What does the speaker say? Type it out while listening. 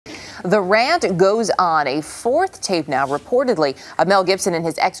The rant goes on. A fourth tape now, reportedly, of Mel Gibson and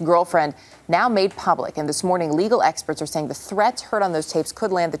his ex-girlfriend now made public. And this morning, legal experts are saying the threats heard on those tapes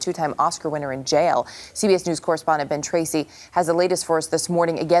could land the two-time Oscar winner in jail. CBS News correspondent Ben Tracy has the latest for us this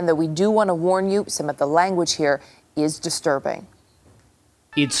morning. Again, though, we do want to warn you, some of the language here is disturbing.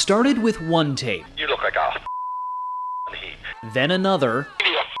 It started with one tape. You look like a heap. Then another.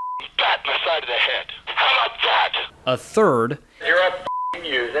 You need a bat in the side of the head. How about that? A third. You're a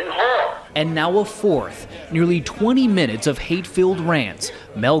using whore. And now a fourth. Nearly 20 minutes of hate-filled rants.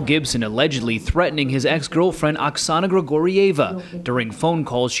 Mel Gibson allegedly threatening his ex-girlfriend Oksana Grigorieva during phone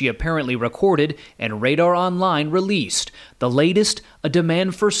calls she apparently recorded and Radar Online released. The latest, a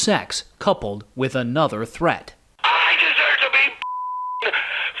demand for sex coupled with another threat. I deserve to be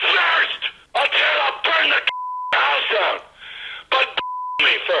first until I burn the house down. But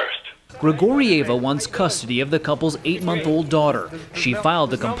me first. Grigorieva wants custody of the couple's 8-month-old daughter. She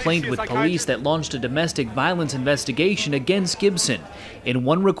filed a complaint with police that launched a domestic violence investigation against Gibson. In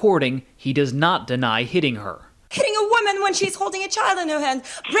one recording, he does not deny hitting her. Hitting a woman when she's holding a child in her hand,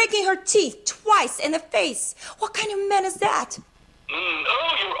 breaking her teeth twice in the face. What kind of man is that?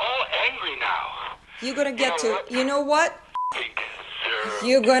 Oh, you're all angry now. You're gonna get to, you know what? Sir.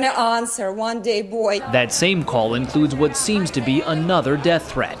 You're gonna answer one day, boy. That same call includes what seems to be another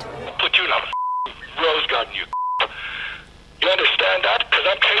death threat. Put you in a rose garden, you. You understand that? Because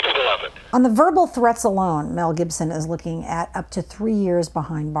I'm capable of it. On the verbal threats alone, Mel Gibson is looking at up to 3 years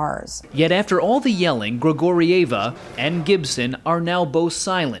behind bars. Yet after all the yelling, Grigorieva and Gibson are now both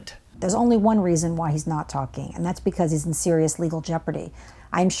silent. There's only one reason why he's not talking, and that's because he's in serious legal jeopardy.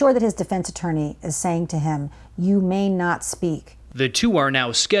 I'm sure that his defense attorney is saying to him, "You may not speak." The two are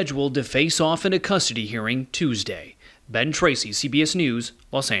now scheduled to face off in a custody hearing Tuesday. Ben Tracy, CBS News,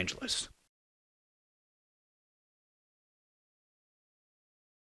 Los Angeles.